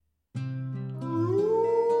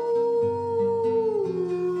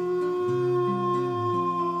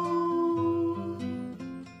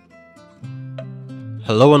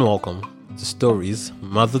Hello and welcome to Stories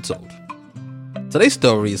Mother Told. Today's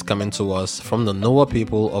story is coming to us from the Noah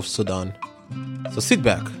people of Sudan. So sit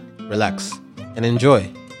back, relax, and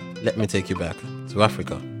enjoy. Let me take you back to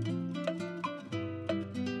Africa.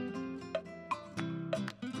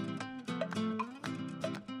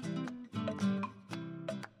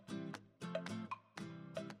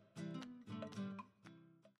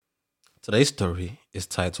 Today's story is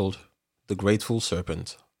titled The Grateful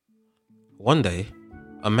Serpent. One day,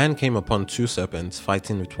 a man came upon two serpents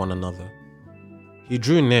fighting with one another. He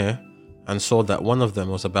drew near and saw that one of them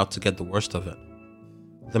was about to get the worst of it.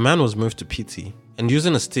 The man was moved to pity, and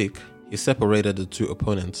using a stick, he separated the two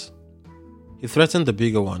opponents. He threatened the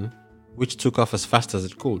bigger one, which took off as fast as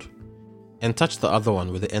it could, and touched the other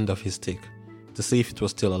one with the end of his stick to see if it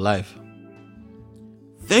was still alive.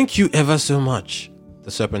 "Thank you ever so much,"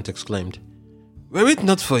 the serpent exclaimed. "Were it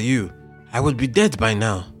not for you, I would be dead by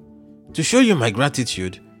now. To show you my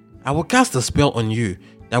gratitude, I will cast a spell on you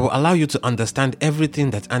that will allow you to understand everything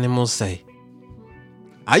that animals say."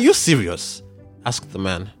 "Are you serious?" asked the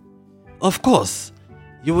man. "Of course.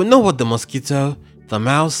 You will know what the mosquito, the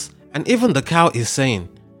mouse, and even the cow is saying.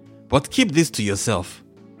 But keep this to yourself."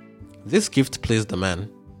 This gift pleased the man.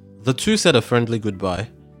 The two said a friendly goodbye,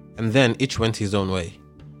 and then each went his own way.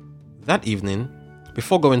 That evening,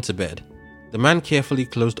 before going to bed, the man carefully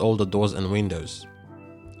closed all the doors and windows.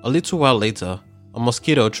 A little while later, a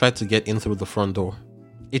mosquito tried to get in through the front door.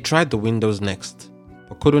 It tried the windows next,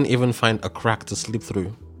 but couldn't even find a crack to slip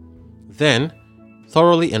through. Then,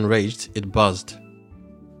 thoroughly enraged, it buzzed.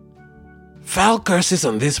 "Foul curses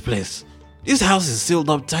on this place! This house is sealed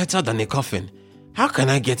up tighter than a coffin. How can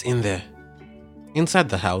I get in there?" Inside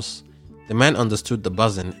the house, the man understood the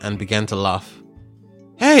buzzing and began to laugh.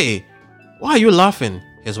 "Hey, why are you laughing?"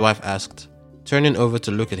 his wife asked, turning over to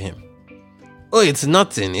look at him. "Oh, it's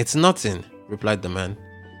nothing, replied the man,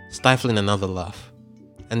 stifling another laugh,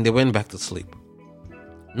 and they went back to sleep.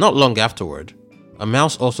 Not long afterward, a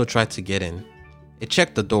mouse also tried to get in. It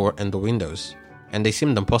checked the door and the windows, and they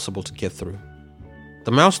seemed impossible to get through.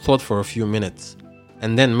 The mouse thought for a few minutes,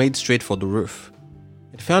 and then made straight for the roof.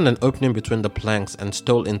 It found an opening between the planks and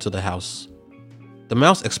stole into the house. The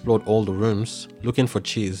mouse explored all the rooms, looking for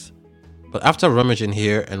cheese, but after rummaging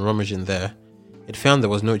here and rummaging there, it found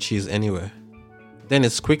there was no cheese anywhere. Then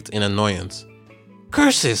it squeaked in annoyance.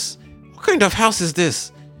 "Curses! What kind of house is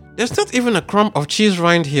this? There's not even a crumb of cheese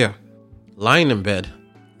rind here." Lying in bed,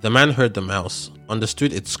 the man heard the mouse,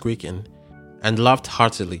 understood its squeaking, and laughed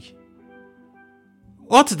heartily.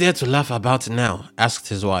 "What's there to laugh about now?" asked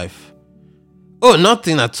his wife. "Oh,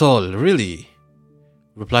 nothing at all, really,"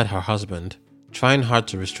 replied her husband, trying hard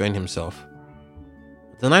to restrain himself.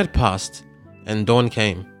 The night passed, and dawn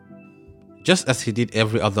came. Just as he did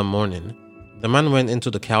every other morning, the man went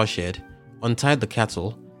into the cowshed, untied the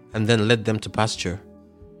cattle, and then led them to pasture.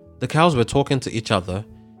 The cows were talking to each other,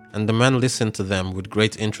 and the man listened to them with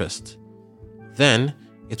great interest. Then,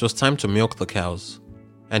 it was time to milk the cows,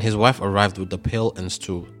 and his wife arrived with the pail and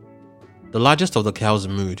stool. The largest of the cows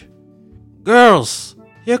mooed. "Girls,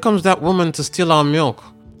 here comes that woman to steal our milk."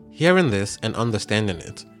 Hearing this and understanding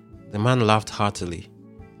it, the man laughed heartily.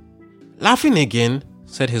 "Laughing again?"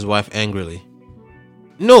 said his wife angrily.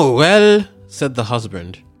 "No, well," said the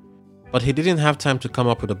husband. But he didn't have time to come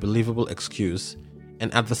up with a believable excuse,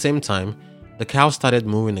 and at the same time, the cow started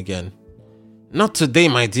mooing again. "Not today,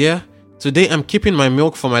 my dear. Today I'm keeping my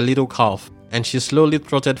milk for my little calf." And she slowly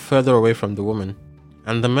trotted further away from the woman.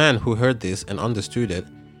 And the man, who heard this and understood it,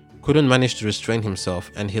 couldn't manage to restrain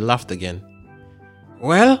himself, and he laughed again.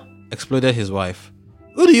 "Well," exploded his wife,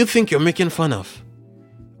 "who do you think you're making fun of?"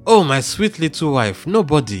 "Oh, my sweet little wife,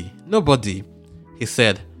 nobody, he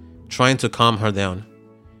said, trying to calm her down.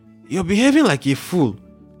 "You're behaving like a fool,"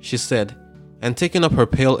 she said, and taking up her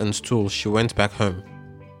pail and stool, she went back home.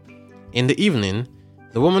 In the evening,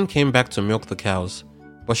 the woman came back to milk the cows,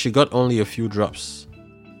 but she got only a few drops.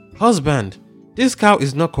 "Husband, this cow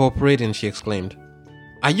is not cooperating," she exclaimed.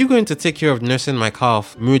 "Are you going to take care of nursing my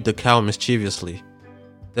calf?" mooed the cow mischievously.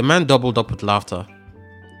 The man doubled up with laughter.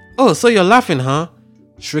 "Oh, so you're laughing, huh?"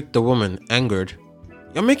 shrieked the woman, angered.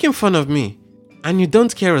 "You're making fun of me, and you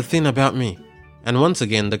don't care a thing about me." And once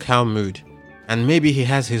again the cow mooed, and maybe he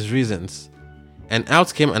has his reasons. And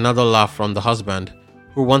out came another laugh from the husband,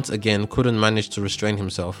 who once again couldn't manage to restrain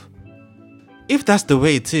himself. "If that's the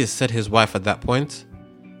way it is," said his wife at that point,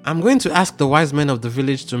 "I'm going to ask the wise men of the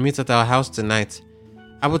village to meet at our house tonight.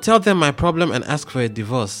 I will tell them my problem and ask for a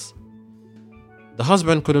divorce." The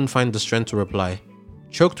husband couldn't find the strength to reply,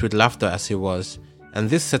 choked with laughter as he was, and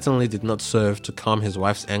this certainly did not serve to calm his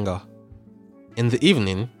wife's anger. In the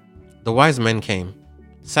evening, the wise men came.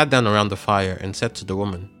 sat down around the fire, and said to the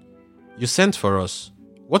woman, "You sent for us.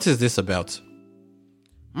 What is this about?"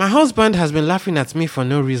 "My husband has been laughing at me for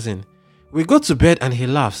no reason. We go to bed and he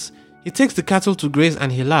laughs. He takes the cattle to graze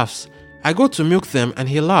and he laughs. I go to milk them and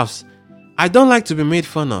he laughs. I don't like to be made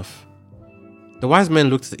fun of." The wise men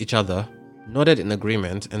looked at each other, nodded in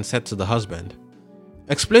agreement, and said to the husband,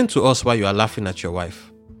 "Explain to us why you are laughing at your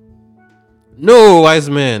wife." "No, wise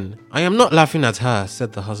men, I am not laughing at her,"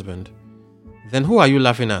 said the husband. "Then who are you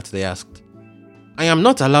laughing at?" they asked. "I am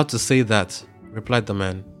not allowed to say that," replied the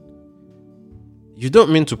man. "You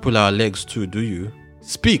don't mean to pull our legs too, do you?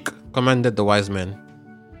 Speak," commanded the wise men.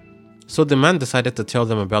 So the man decided to tell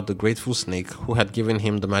them about the grateful snake who had given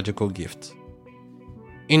him the magical gift.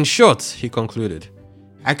 "In short," he concluded,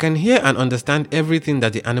 "I can hear and understand everything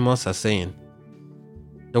that the animals are saying."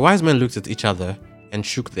 The wise men looked at each other and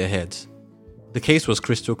shook their heads. The case was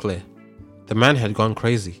crystal clear. The man had gone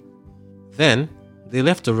crazy. Then, they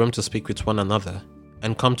left the room to speak with one another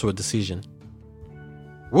and come to a decision.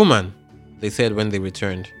 "Woman," they said when they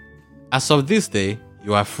returned, "as of this day,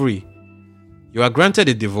 you are free. You are granted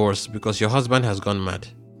a divorce because your husband has gone mad."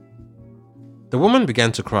 The woman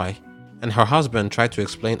began to cry, and her husband tried to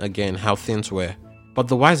explain again how things were, but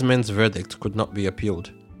the wise men's verdict could not be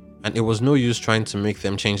appealed, and it was no use trying to make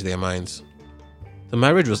them change their minds. The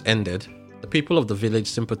marriage was ended, the people of the village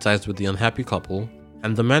sympathized with the unhappy couple,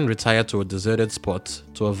 and the man retired to a deserted spot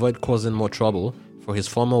to avoid causing more trouble for his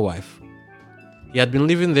former wife. He had been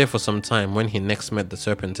living there for some time when he next met the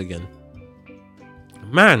serpent again.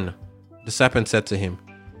 "Man," the serpent said to him,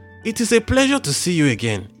 "it is a pleasure to see you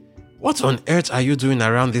again. What on earth are you doing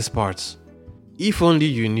around these parts?" "If only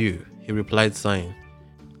you knew," he replied, sighing.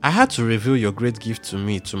 "I had to reveal your great gift to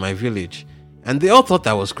me to my village, and they all thought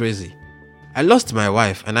I was crazy. I lost my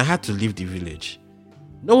wife and I had to leave the village.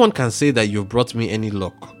 No one can say that you've brought me any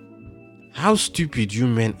luck." "How stupid you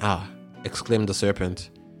men are," exclaimed the serpent.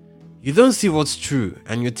 "You don't see what's true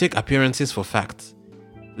and you take appearances for fact.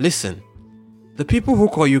 Listen, the people who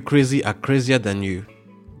call you crazy are crazier than you.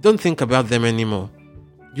 Don't think about them anymore.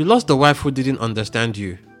 You lost the wife who didn't understand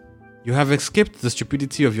you. You have escaped the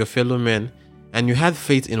stupidity of your fellow men and you had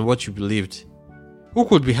faith in what you believed. Who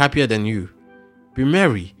could be happier than you? Be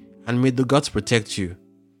merry and may the gods protect you."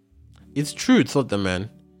 "It's true," thought the man.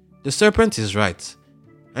 "The serpent is right.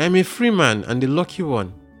 I am a free man and a lucky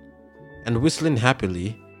one." And whistling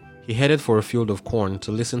happily, he headed for a field of corn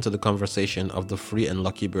to listen to the conversation of the free and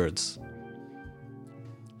lucky birds.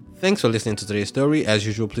 Thanks for listening to today's story. As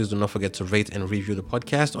usual, please do not forget to rate and review the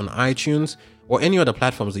podcast on iTunes or any other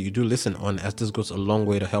platforms that you do listen on, as this goes a long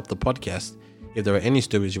way to help the podcast. If there are any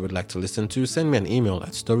stories you would like to listen to, send me an email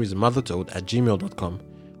at storiesmothertold@gmail.com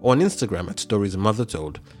or on Instagram at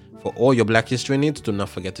storiesmothertold. For all your Black history needs, do not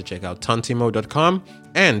forget to check out tontimo.com.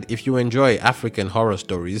 And if you enjoy African horror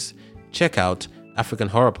stories, check out African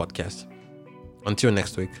Horror Podcast. Until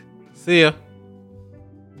next week, see ya.